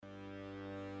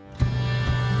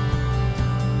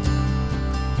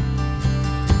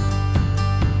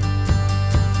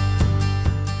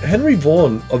Henry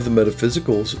Vaughan of the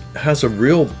Metaphysicals has a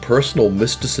real personal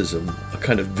mysticism, a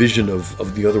kind of vision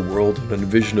of the other world and a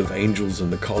vision of angels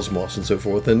and the cosmos and so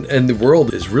forth. And the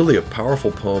world is really a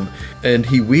powerful poem. And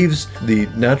he weaves the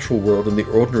natural world and the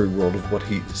ordinary world of what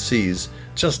he sees.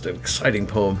 Just an exciting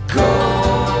poem.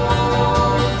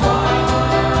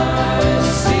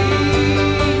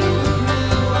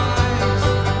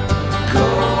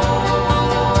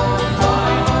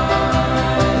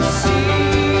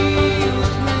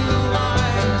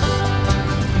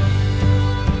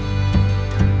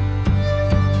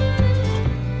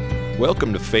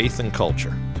 Welcome to Faith and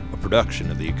Culture, a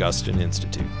production of the Augustine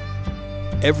Institute.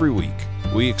 Every week,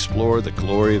 we explore the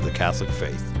glory of the Catholic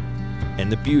faith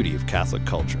and the beauty of Catholic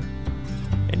culture.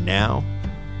 And now,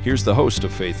 here's the host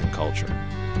of Faith and Culture,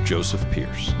 Joseph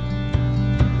Pearce.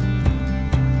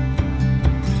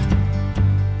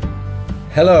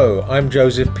 Hello, I'm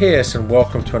Joseph Pearce, and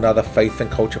welcome to another Faith and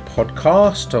Culture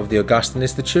podcast of the Augustine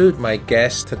Institute. My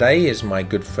guest today is my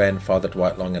good friend, Father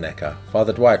Dwight Longenecker.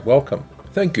 Father Dwight, welcome.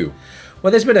 Thank you. Well,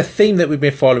 there's been a theme that we've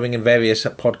been following in various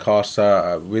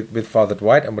podcasts with Father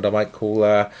Dwight, and what I might call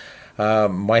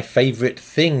my favourite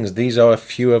things. These are a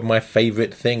few of my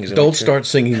favourite things. Don't start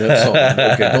singing that song.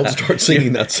 Okay, don't start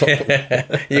singing that song.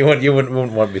 You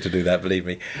wouldn't want me to do that, believe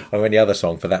me, or any other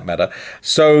song for that matter.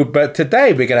 So, but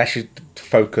today we're going to actually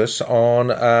focus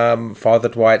on Father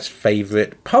Dwight's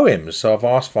favourite poems. So I've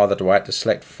asked Father Dwight to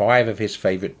select 5 of his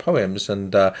favourite poems,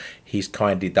 and he's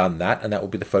kindly done that, and that will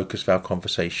be the focus of our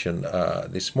conversation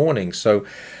this morning. So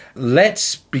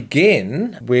let's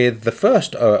begin with the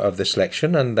first of the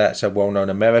selection, and that's a well-known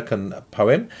American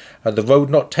poem, The Road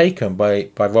Not Taken by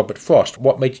Robert Frost.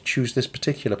 What made you choose this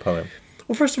particular poem?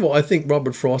 Well, first of all, I think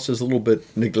Robert Frost is a little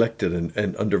bit neglected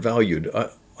and undervalued.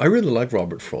 I really like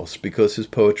Robert Frost because his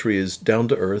poetry is down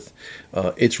to earth.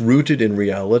 It's rooted in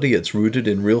reality. It's rooted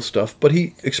in real stuff. But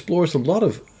he explores a lot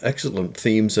of excellent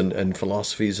themes and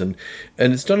philosophies, and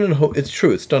it's done in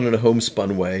it's done in a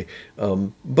homespun way.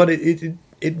 But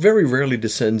it very rarely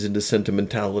descends into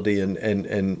sentimentality and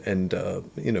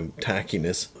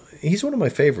tackiness. He's one of my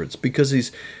favorites because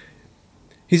he's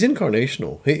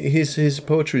incarnational. His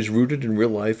poetry is rooted in real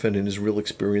life and in his real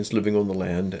experience living on the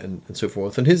land and so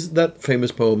forth. And that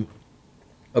famous poem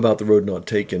about the road not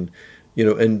taken,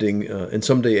 ending, and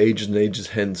someday ages and ages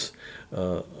hence,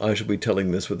 I shall be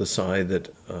telling this with a sigh that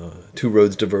 2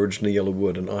 roads diverged in the yellow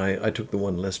wood, and I took the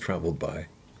one less traveled by.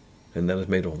 And that has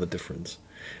made all the difference.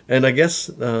 And I guess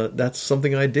that's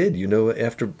something I did.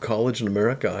 After college in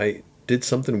America, I did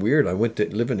something weird. I went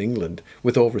to live in England,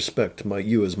 with all respect to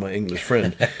you as my English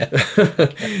friend.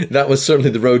 That was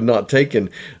certainly the road not taken,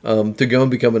 to go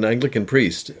and become an Anglican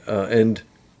priest. And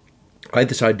I had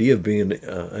this idea of being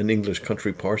an English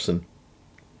country parson,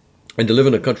 and to live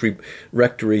in a country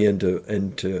rectory and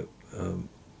to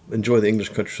enjoy the English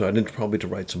countryside, and probably to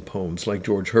write some poems like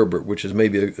George Herbert, which is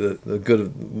maybe a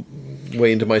good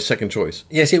way into my second choice.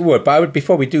 Yes, it would. But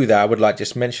before we do that, I would like to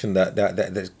just mention that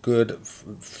this good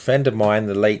friend of mine,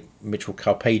 the late Mitchell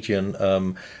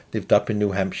Carpagian, lived up in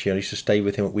New Hampshire. I used to stay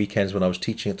with him at weekends when I was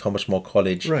teaching at Thomas More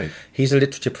College. Right. He's a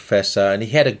literature professor, and he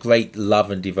had a great love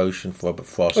and devotion for Robert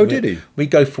Frost. Oh, did he? We'd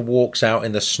go for walks out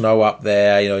in the snow up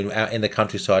there, out in the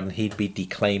countryside, and he'd be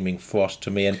declaiming Frost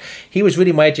to me. And he was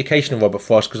really my education of Robert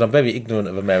Frost, because I'm very ignorant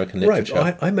of American literature.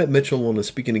 Right. I met Mitchell on a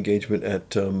speaking engagement at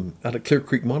Clear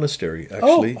Creek Monastery,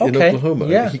 actually, in Oklahoma.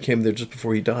 Yeah. He came there just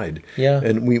before he died. Yeah.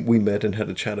 And we met and had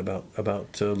a chat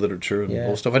about literature and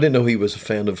all stuff. I didn't know he was a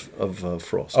fan of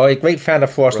Frost. Oh, a great fan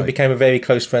of Frost, Right. and became a very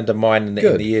close friend of mine in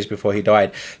the years before he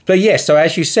died. But yes, so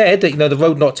as you said, the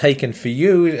road not taken for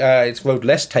you, it's road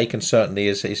less taken certainly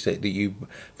is that you,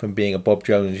 from being a Bob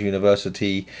Jones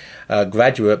University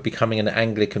graduate, becoming an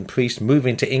Anglican priest,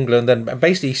 moving to England, and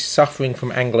basically suffering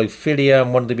from Anglophilia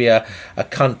and wanted to be a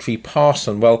country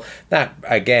parson. Well, that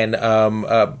again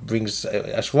brings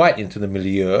us right into the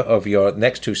milieu of your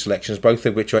next 2 selections, both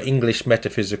of which are English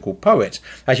metaphysical poets.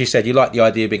 As you said, you like the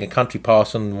idea of being a country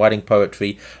parson, writing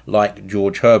poetry like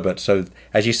George Herbert. So,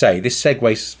 as you say, this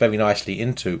segues very nicely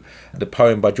into the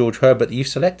poem by George Herbert that you've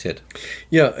selected.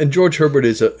 Yeah, and George Herbert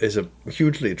is a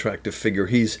hugely attractive figure.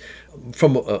 He's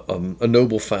from a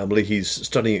noble family. He's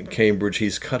studying at Cambridge.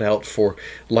 He's cut out for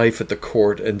life at the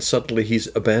court, and suddenly he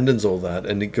abandons all that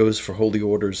and he goes for holy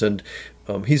orders. And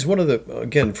he's from one of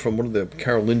the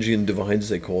Carolingian divines,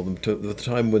 they call them, to the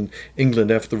time when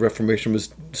England, after the Reformation,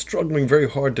 was struggling very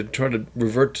hard to try to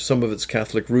revert to some of its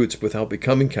Catholic roots without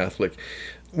becoming Catholic.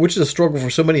 which is a struggle for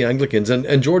so many Anglicans.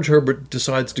 And George Herbert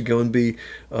decides to go and be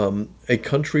a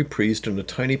country priest in a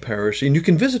tiny parish. And you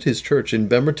can visit his church in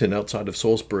Bemerton outside of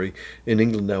Salisbury in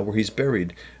England now, where he's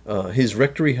buried. His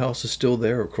rectory house is still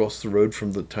there across the road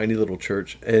from the tiny little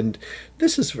church. And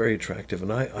this is very attractive.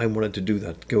 And I wanted to do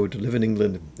that, go to live in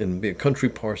England and be a country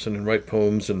parson and write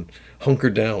poems and hunker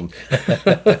down.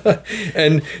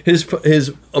 And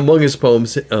his among his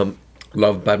poems,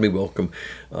 Love bade me welcome,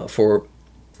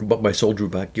 but my soul drew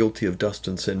back, guilty of dust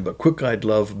and sin. But quick-eyed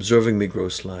love, observing me grow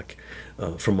slack,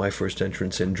 from my first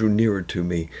entrance in, drew nearer to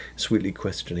me, sweetly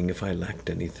questioning if I lacked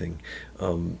anything.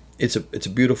 It's a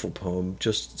beautiful poem,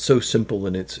 just so simple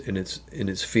in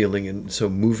its feeling, and so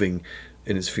moving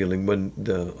in its feeling when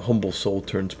the humble soul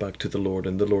turns back to the Lord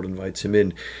and the Lord invites him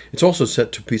in. It's also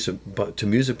set to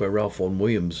music by Ralph Vaughan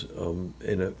Williams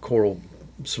in a choral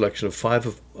selection of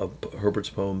 5 of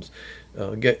Herbert's poems,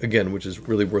 again, which is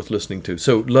really worth listening to.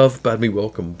 So, Love Bade Me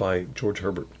Welcome by George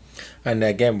Herbert. And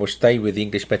again, we'll stay with the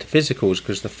English Metaphysicals,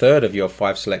 because the third of your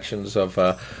 5 selections of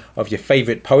your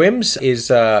favourite poems is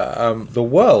The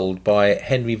World by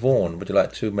Henry Vaughan. Would you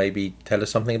like to maybe tell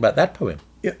us something about that poem?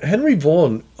 Yeah, Henry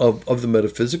Vaughan of the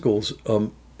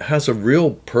Metaphysicals has a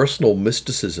real personal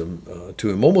mysticism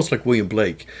to him, almost like William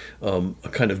Blake, a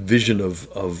kind of vision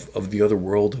of the other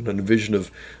world and a vision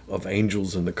of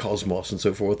angels and the cosmos and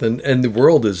so forth. And The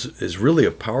World is really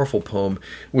a powerful poem,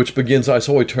 which begins, I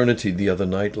saw eternity the other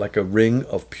night, like a ring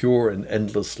of pure and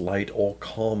endless light, all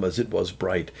calm as it was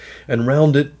bright. And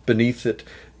round it, beneath it,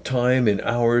 time in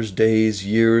hours, days,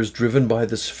 years, driven by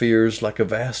the spheres, like a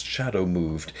vast shadow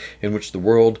moved, in which the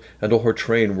world and all her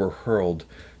train were hurled.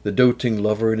 The doting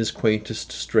lover in his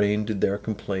quaintest strain did there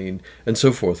complain, and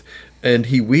so forth. And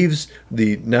he weaves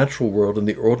the natural world and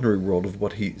the ordinary world of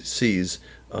what he sees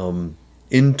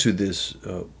into this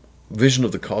vision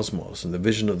of the cosmos and the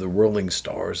vision of the whirling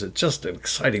stars. It's just an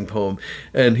exciting poem.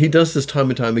 And he does this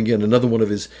time and time again. Another one of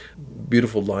his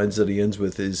beautiful lines that he ends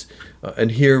with is,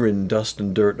 and here in dust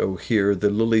and dirt, oh here,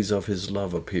 the lilies of his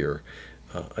love appear.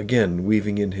 Again,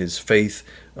 weaving in his faith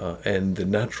and the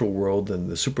natural world and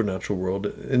the supernatural world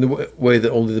in the way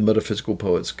that only the metaphysical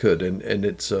poets could. And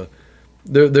it's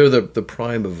they're the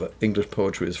prime of English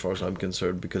poetry as far as I'm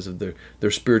concerned, because of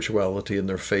their spirituality and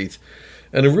their faith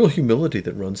and a real humility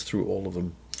that runs through all of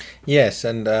them. Yes,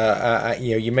 and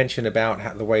you mentioned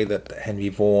about the way that Henry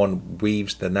Vaughan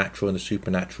weaves the natural and the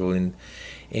supernatural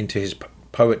into his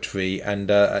poetry, and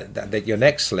that your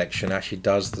next selection actually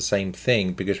does the same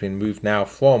thing, because we move now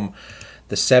from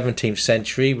the 17th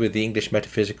century with the English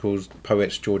metaphysical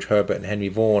poets George Herbert and Henry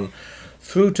Vaughan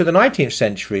through to the 19th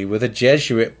century with a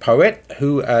Jesuit poet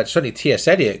who certainly T.S.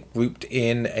 Eliot grouped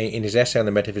in his essay on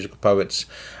the metaphysical poets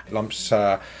lumps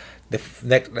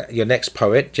your next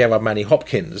poet, Gerard Manley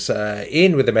Hopkins,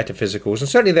 in with the metaphysicals, and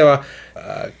certainly there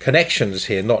are connections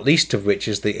here, not least of which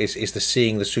is the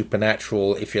seeing the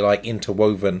supernatural, if you like,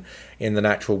 interwoven in the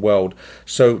natural world.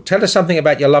 So tell us something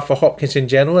about your love for Hopkins in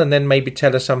general, and then maybe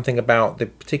tell us something about the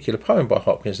particular poem by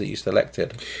Hopkins that you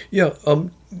selected. Yeah,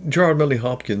 Gerard Manley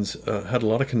Hopkins had a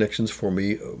lot of connections for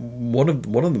me. One of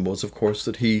them was, of course,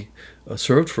 that he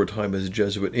served for a time as a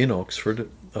Jesuit in Oxford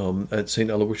at St.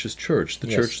 Aloysius Church, the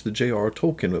church that J.R.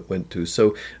 Tolkien went to.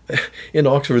 So in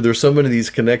Oxford, there's so many of these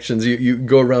connections. You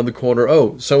go around the corner,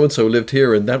 oh, so-and-so lived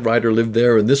here, and that writer lived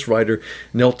there, and this writer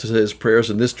knelt to his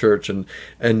prayers in this church. And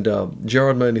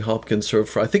Gerard Manley Hopkins served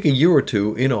for, I think, a year or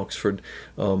two in Oxford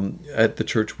at the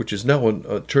church, which is now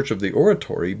a church of the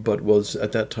Oratory, but was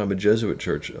at that time a Jesuit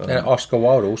church. And Oscar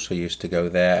Wilde also used to go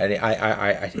there, and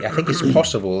I think it's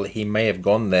possible he may have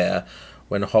gone there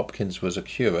when Hopkins was a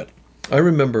curate. I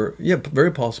remember,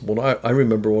 very possible. I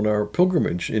remember on our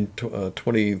pilgrimage in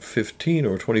 2015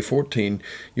 or 2014,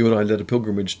 you and I led a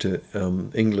pilgrimage to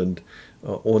England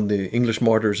on the English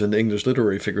martyrs and the English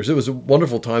literary figures. It was a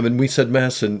wonderful time, and we said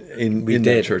Mass in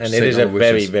that church. And it is a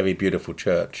very, very beautiful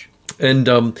church. And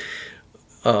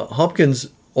Hopkins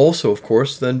also, of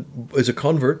course, then is a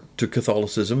convert to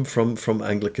Catholicism from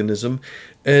Anglicanism,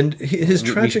 and his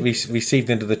tragic received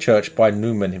into the church by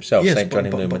Newman himself, St. John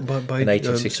Henry Newman, in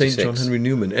 1866. St. John Henry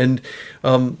Newman, and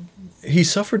he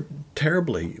suffered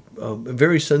terribly, a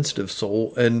very sensitive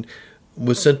soul, and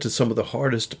was sent to some of the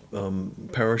hardest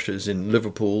parishes in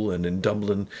Liverpool and in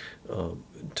Dublin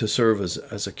to serve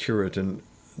as a curate. And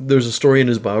there's a story in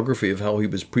his biography of how he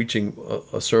was preaching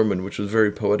a sermon which was very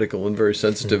poetical and very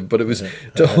sensitive, but it was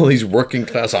to all these working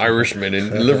class Irishmen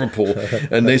in Liverpool,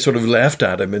 and they sort of laughed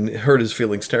at him and hurt his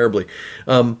feelings terribly.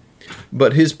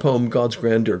 But his poem, God's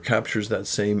Grandeur, captures that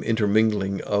same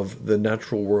intermingling of the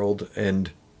natural world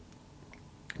and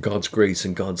God's grace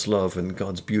and God's love and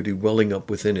God's beauty welling up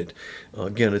within it.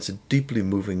 Again, it's a deeply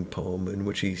moving poem in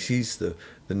which he sees the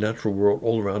natural world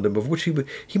all around him, of which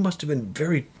he must have been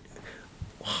very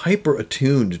hyper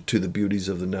attuned to the beauties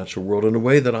of the natural world in a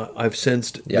way that I've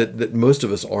sensed that most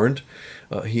of us aren't.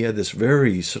 He had this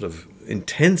very sort of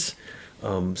intense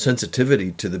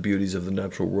sensitivity to the beauties of the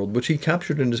natural world, which he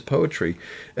captured in his poetry.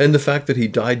 And the fact that he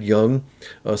died young,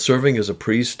 serving as a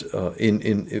priest,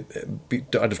 died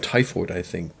of typhoid, I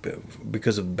think,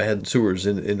 because of bad sewers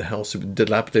in the house,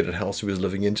 dilapidated house he was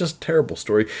living in. Just a terrible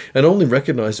story. And only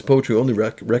recognized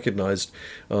recognized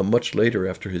much later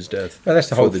after his death. Well, that's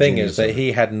the whole thing, is that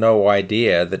he had no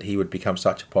idea that he would become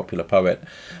such a popular poet.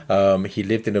 He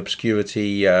lived in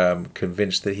obscurity,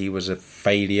 convinced that he was a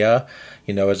failure,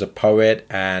 as a poet,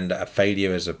 and a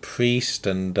failure as a priest.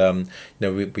 And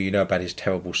we know about his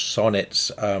terrible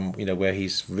sonnets, where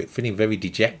he's feeling very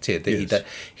dejected, that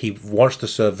he wants to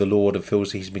serve the Lord and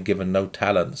feels that he's been given no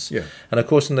talents. And of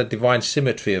course, in the divine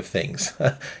symmetry of things,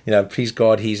 please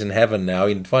God, he's in heaven now.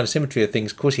 In divine symmetry of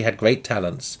things, of course, he had great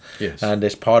talents. And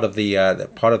as part of the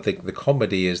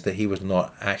comedy is that he was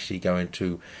not actually going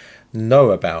to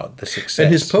know about the success.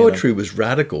 And his poetry was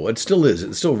radical. It still is.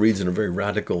 It still reads in a very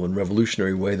radical and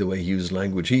revolutionary way, the way he used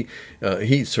language. He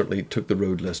certainly took the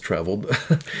road less traveled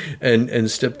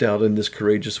and stepped out in this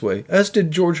courageous way, as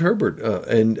did George Herbert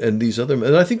and these other men.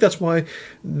 And I think that's why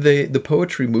the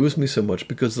poetry moves me so much,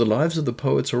 because the lives of the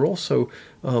poets are also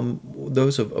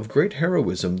those of great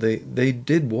heroism. They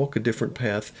did walk a different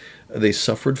path. They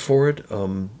suffered for it,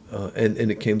 and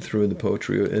it came through in the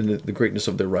poetry and the greatness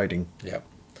of their writing. Yeah.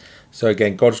 So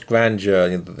again, God's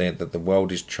grandeur, that the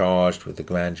world is charged with the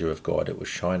grandeur of God. It will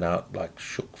shine out like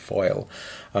shook foil.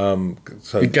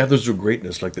 So it gathers to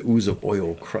greatness like the ooze of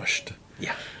oil crushed.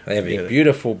 Yeah,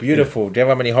 beautiful.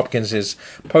 Jeremy Hopkins's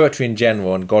poetry in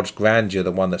general, and God's grandeur,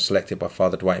 the one that's selected by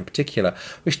Father Dwight in particular,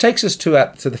 which takes us to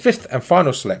the fifth and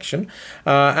final selection,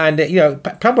 and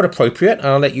somewhat appropriate. And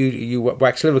I'll let you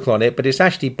wax lyrical on it, but it's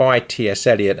actually by T.S.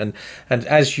 Eliot, and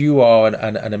as you are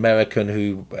an American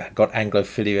who got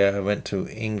Anglophilia, went to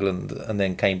England and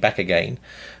then came back again,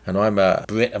 and I'm a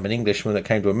Brit, I'm an Englishman that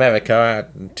came to America.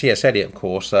 T.S. Eliot, of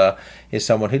course, is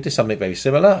someone who did something very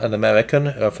similar, an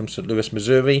American from St. Louis,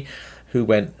 Missouri, who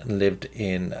went and lived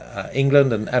in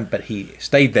England, but he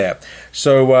stayed there.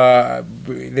 So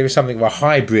there is something of a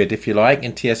hybrid, if you like,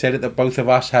 in T.S. Eliot that both of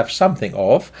us have something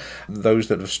of, those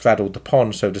that have straddled the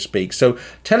pond, so to speak. So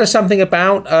tell us something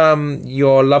about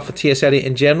your love for T.S. Eliot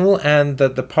in general, and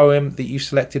the poem that you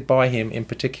selected by him in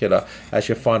particular as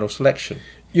your final selection.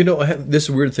 I have this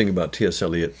weird thing about T.S.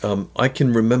 Eliot. I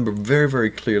can remember very, very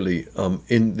clearly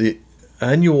in the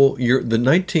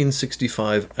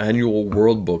 1965 annual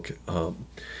World Book,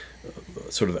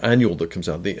 sort of annual that comes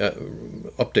out, the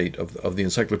update of the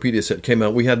encyclopedia set came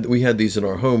out. We had these in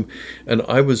our home, and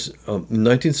I was in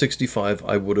 1965.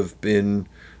 I would have been,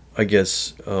 I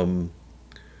guess, 11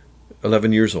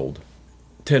 years old,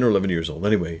 10 or 11 years old.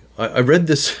 Anyway, I read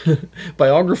this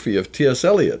biography of T.S.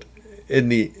 Eliot in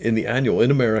the annual in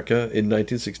America in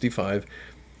 1965.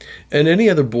 And any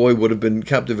other boy would have been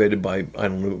captivated by, I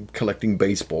don't know, collecting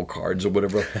baseball cards or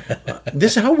whatever.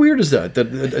 How weird is that? That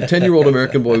a 10-year-old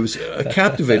American boy was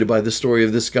captivated by the story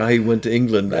of this guy who went to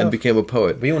England and became a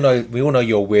poet. We all know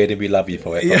you're weird, and we love you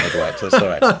for it. Right, so it's all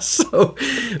right.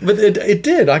 But it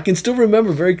did. I can still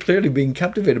remember very clearly being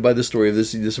captivated by the story of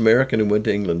this American who went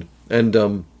to England, and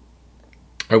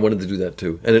I wanted to do that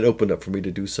too, and it opened up for me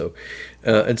to do so.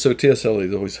 And so T.S.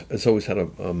 Eliot has always had a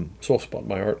soft spot in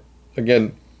my heart.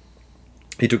 Again,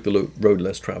 he took the road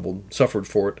less traveled, suffered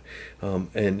for it,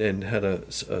 and had a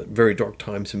very dark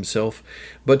times himself,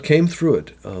 but came through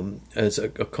it as a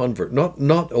convert,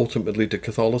 not ultimately to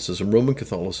Catholicism, Roman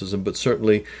Catholicism, but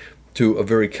certainly to a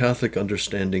very Catholic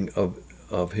understanding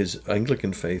of his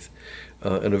Anglican faith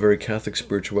and a very Catholic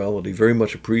spirituality. Very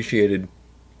much appreciated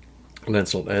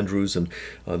Lancelot Andrewes and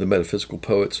the metaphysical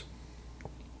poets,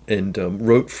 and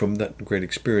wrote from that great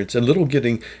experience. And Little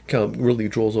Gidding really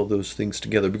draws all those things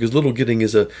together, because Little Gidding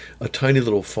is a tiny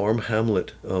little farm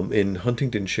hamlet in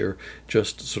Huntingdonshire,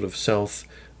 just sort of south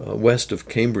west of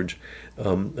Cambridge.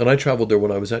 And I traveled there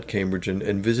when I was at Cambridge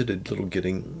and visited Little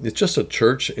Gidding. It's just a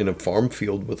church in a farm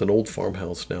field with an old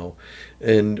farmhouse now.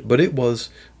 But it was,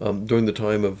 during the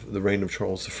time of the reign of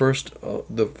Charles I,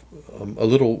 a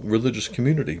little religious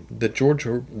community that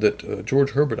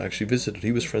George Herbert actually visited.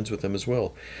 He was friends with them as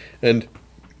well. And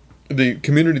the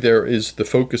community there is the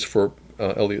focus for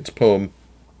Eliot's poem,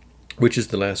 which is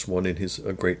the last one in his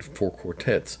great 4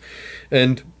 quartets.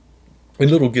 And in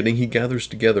Little Gidding, he gathers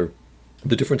together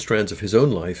the different strands of his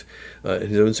own life and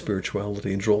his own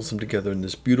spirituality, and draws them together in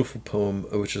this beautiful poem,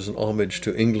 which is an homage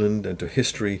to England and to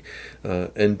history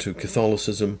and to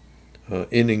Catholicism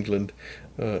in England,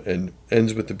 and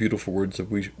ends with the beautiful words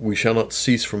that we shall not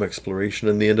cease from exploration,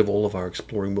 and the end of all of our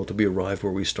exploring will to be arrived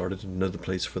where we started in another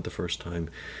place for the first time.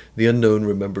 The unknown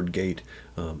remembered gate,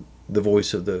 the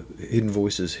voice of the hidden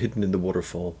voices hidden in the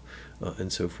waterfall,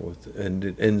 and so forth. And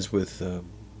it ends with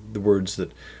the words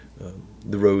that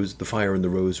the fire and the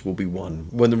rose will be one.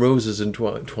 When the rose is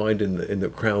entwined in the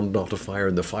crown knot of fire,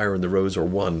 and the fire and the rose are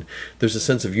one, there's a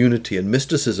sense of unity and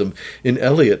mysticism in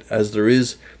Eliot, as there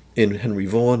is in Henry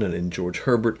Vaughan and in George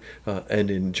Herbert and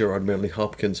in Gerard Manley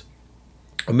Hopkins.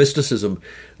 A mysticism,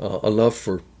 a love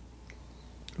for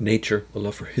nature, a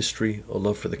love for history, a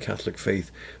love for the Catholic faith,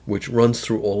 which runs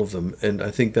through all of them. And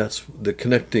I think that's the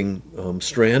connecting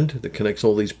strand that connects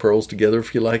all these pearls together,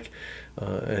 if you like.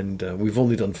 And we've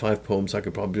only done 5 poems. I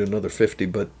could probably do another 50,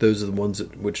 but those are the ones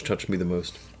which touch me the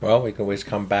most. Well, we can always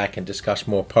come back and discuss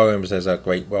more poems. There's a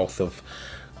great wealth of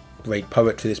great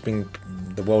poetry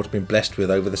the world's been blessed with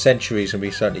over the centuries, and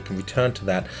we certainly can return to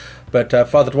that. But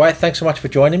Father Dwight, thanks so much for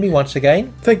joining me once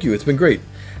again. Thank you. It's been great.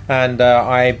 And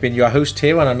I've been your host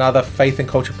here on another Faith and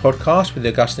Culture podcast with the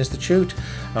Augustine Institute.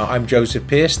 I'm Joseph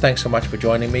Pearce. Thanks so much for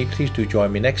joining me. Please do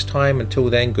join me next time. Until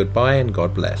then, goodbye and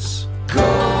God bless.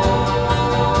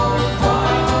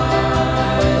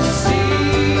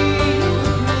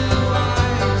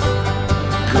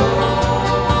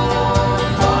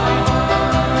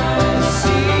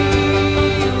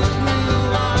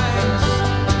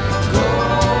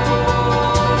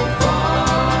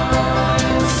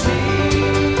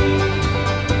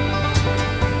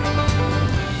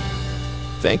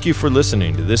 Thank you for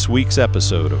listening to this week's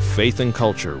episode of Faith and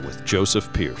Culture with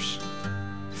Joseph Pearce.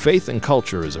 Faith and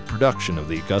Culture is a production of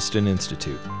the Augustine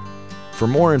Institute. For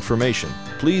more information,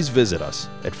 please visit us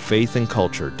at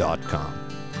faithandculture.com.